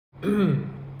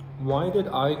Why did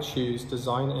I choose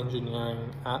design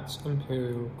engineering at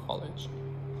Imperial College?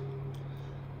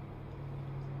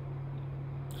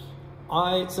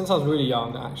 Since I was really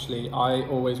young, actually, I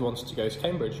always wanted to go to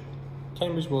Cambridge.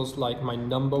 Cambridge was like my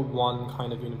 #1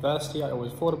 kind of university. I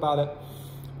always thought about it.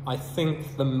 I think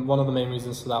one of the main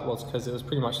reasons for that was because it was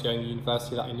pretty much the only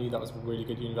university that I knew that was a really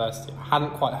good university. I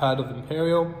hadn't quite heard of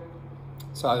Imperial,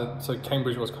 so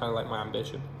Cambridge was kind of like my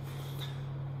ambition.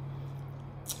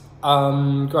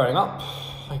 Growing up,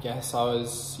 I guess I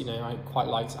quite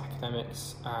liked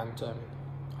academics, and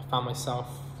I found myself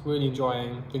really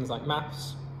enjoying things like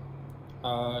maths,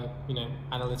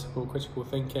 analytical, critical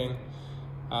thinking,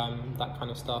 that kind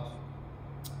of stuff.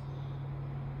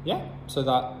 Yeah, so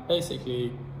that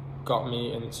basically got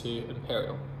me into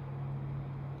Imperial.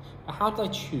 But how did I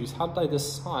choose? How did I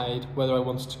decide whether I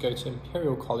wanted to go to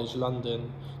Imperial College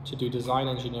London to do design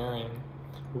engineering,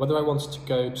 or whether I wanted to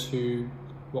go to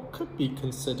what could be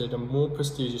considered a more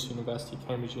prestigious university,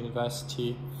 Cambridge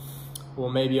University, or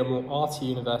maybe a more arty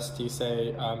university,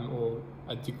 say, or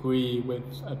a degree with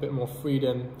a bit more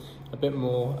freedom, a bit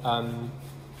more,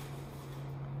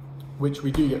 which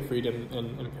we do get freedom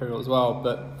in Imperial as well,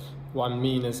 but what I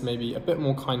mean is maybe a bit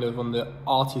more kind of on the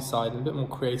arty side, and a bit more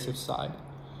creative side.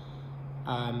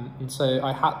 And so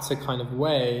I had to kind of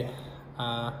weigh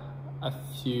a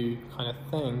few kind of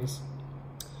things.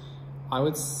 I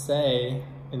would say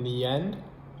in the end,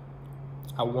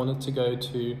 I wanted to go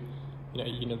to a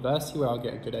university where I'll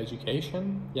get a good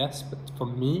education, yes, but for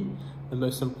me, the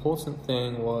most important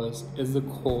thing was, is the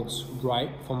course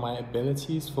right for my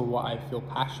abilities, for what I feel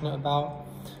passionate about,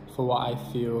 for what I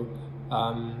feel,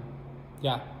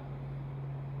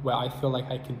 where I feel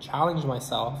like I can challenge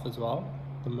myself as well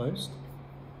the most,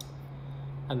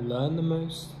 and learn the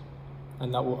most,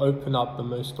 and that will open up the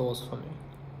most doors for me.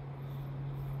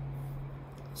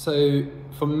 So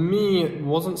for me, it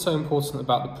wasn't so important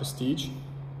about the prestige.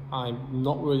 I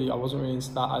wasn't really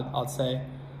into that, I'd say.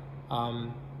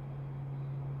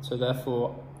 So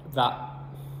therefore, that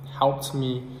helped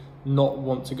me not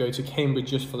want to go to Cambridge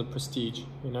just for the prestige,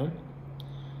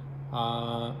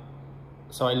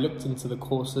 So I looked into the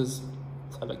courses.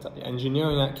 So I looked at the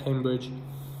engineering at Cambridge,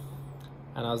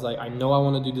 and I was like, I know I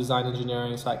want to do design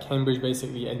engineering. So at Cambridge,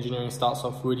 basically, engineering starts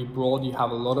off really broad. You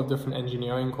have a lot of different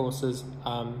engineering courses.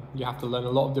 You have to learn a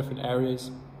lot of different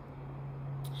areas.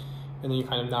 And then you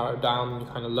kind of narrow it down, and you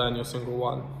kind of learn your single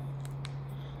one.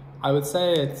 I would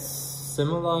say it's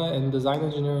similar in design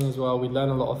engineering as well. We learn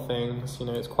a lot of things.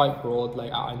 It's quite broad.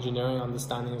 Like, our engineering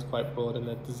understanding is quite broad, and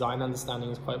the design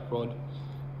understanding is quite broad.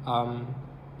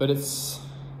 But it's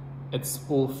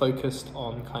all focused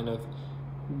on kind of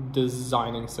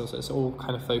designing still. So it's all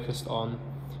kind of focused on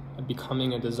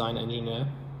becoming a design engineer.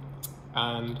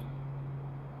 And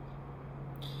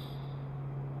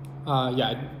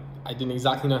I didn't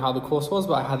exactly know how the course was,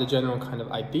 but I had a general kind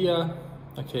of idea.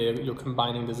 Okay, you're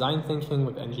combining design thinking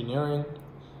with engineering,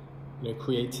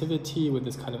 creativity with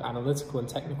this kind of analytical and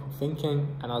technical thinking,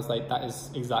 and I was like, that is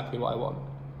exactly what I want.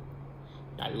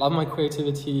 I love my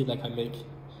creativity. Like, I make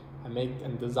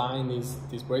and design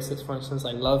these bracelets, for instance.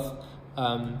 I love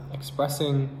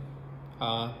expressing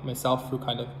myself through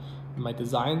kind of my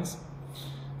designs.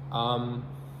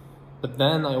 But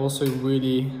then I also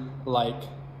really like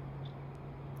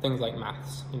things like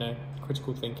maths,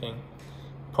 critical thinking,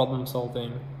 problem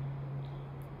solving.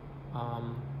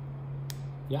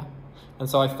 And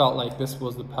so I felt like this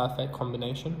was the perfect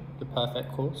combination, the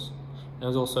perfect course. And it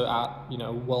was also at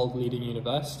a world-leading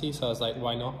university, so I was like,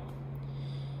 why not?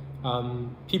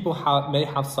 People may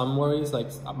have some worries.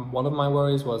 Like, one of my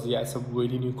worries was, it's a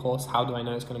really new course. How do I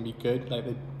know it's going to be good? Like,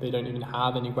 they don't even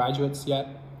have any graduates yet.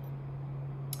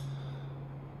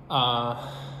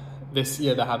 This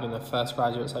year they're having their first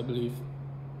graduates, I believe.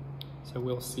 So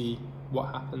we'll see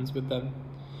what happens with them.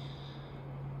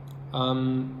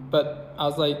 But I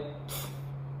was like,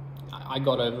 I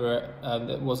got over it.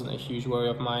 It wasn't a huge worry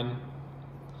of mine.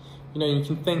 You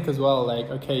can think as well, like,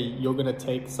 okay, you're going to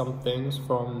take some things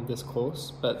from this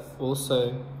course, but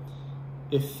also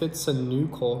if it's a new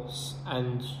course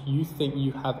and you think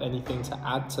you have anything to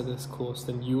add to this course,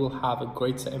 then you will have a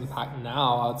greater impact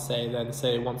now, I'd say, than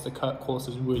say once the course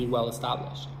is really well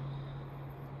established.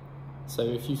 So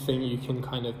if you think you can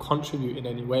kind of contribute in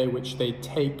any way, which they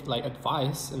take like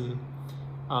advice and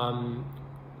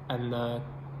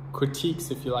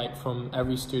critiques, if you like, from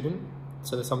every student.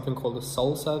 So there's something called a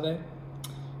soul survey,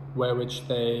 which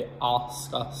they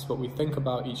ask us what we think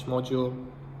about each module,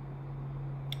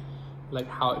 like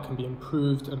how it can be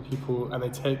improved, and they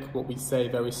take what we say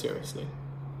very seriously.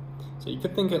 So you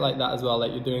could think it like that as well,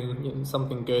 like you're doing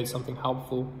something good, something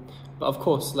helpful. But of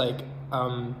course, like,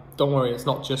 don't worry, it's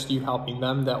not just you helping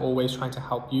them. They're always trying to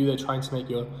help you. They're trying to make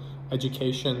your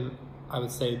education, I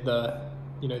would say, the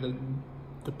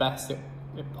best it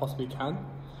possibly can.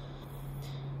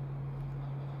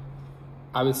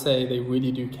 I would say they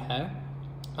really do care,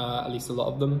 at least a lot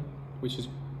of them, which is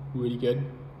really good.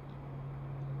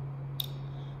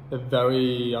 They're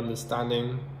very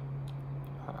understanding.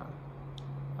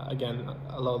 Again,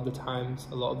 a lot of the times,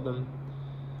 a lot of them.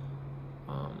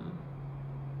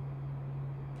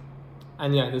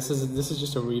 And yeah, this is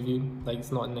just a review. Like,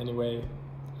 it's not in any way.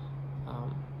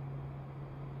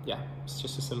 Yeah, it's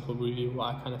just a simple review,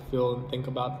 what I kind of feel and think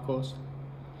about the course.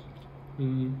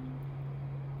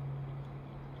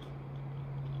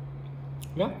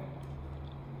 Yeah.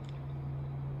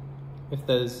 If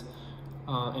there's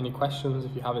any questions,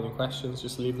 if you have any questions,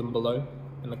 just leave them below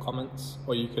in the comments,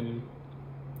 or you can,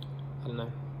 I don't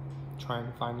know, try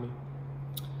and find me.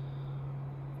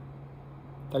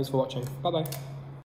 Thanks for watching. Bye bye.